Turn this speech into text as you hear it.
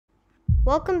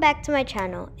Welcome back to my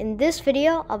channel. In this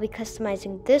video, I'll be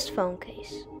customizing this phone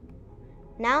case.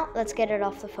 Now, let's get it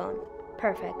off the phone.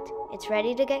 Perfect. It's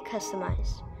ready to get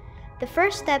customized. The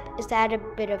first step is to add a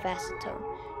bit of acetone.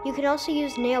 You can also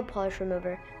use nail polish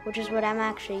remover, which is what I'm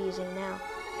actually using now.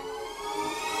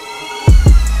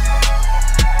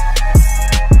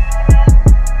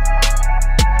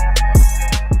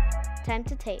 Time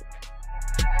to tape.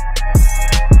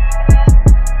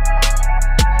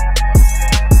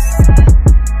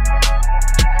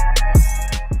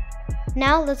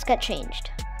 Now let's get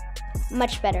changed.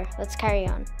 Much better, let's carry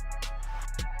on.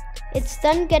 It's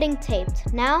done getting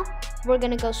taped. Now we're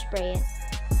gonna go spray it.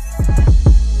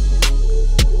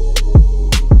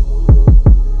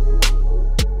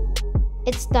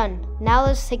 It's done. Now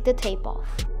let's take the tape off.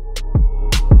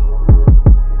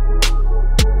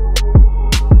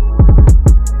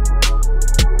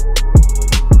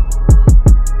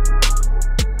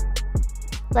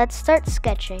 Let's start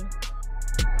sketching.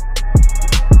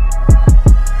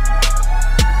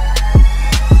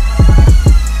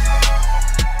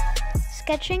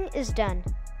 Sketching is done.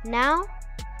 Now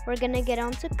we're gonna get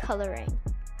on to coloring.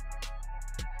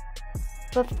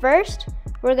 But first,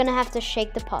 we're gonna have to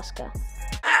shake the Posca.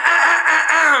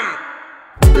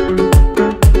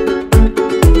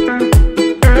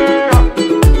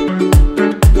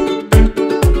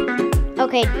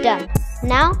 Okay, done.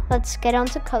 Now let's get on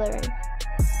to coloring.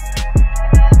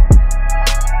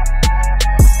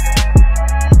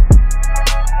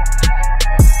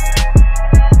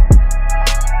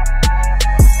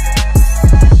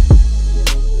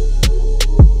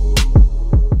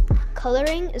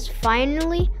 Coloring is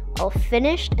finally all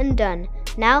finished and done.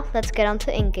 Now let's get on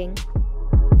to inking.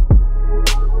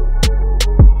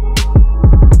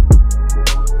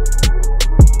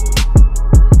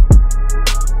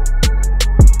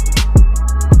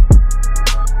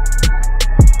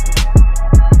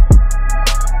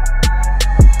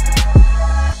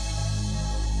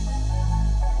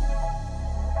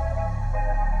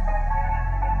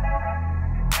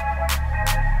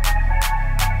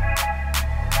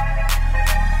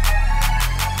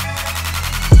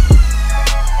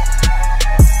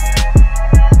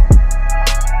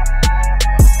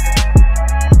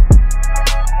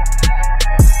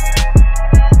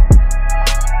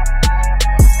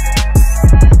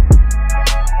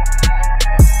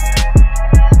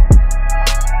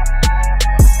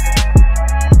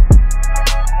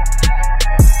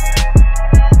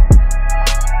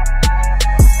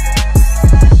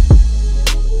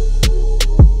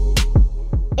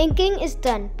 Inking is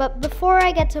done, but before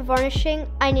I get to varnishing,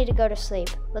 I need to go to sleep.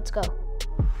 Let's go.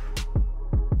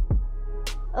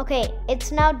 Okay,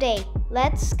 it's now day.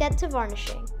 Let's get to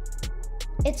varnishing.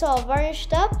 It's all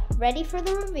varnished up, ready for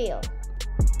the reveal.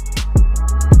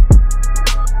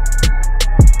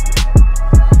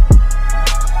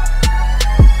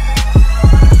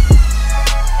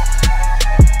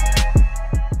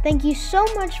 Thank you so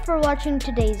much for watching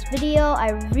today's video.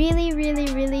 I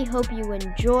really hope you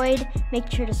enjoyed.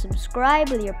 Make sure to subscribe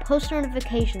with your post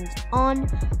notifications on,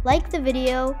 like the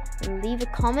video, and leave a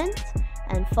comment,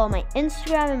 and follow my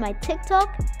Instagram and my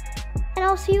TikTok. And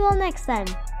I'll see you all next time.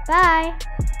 Bye!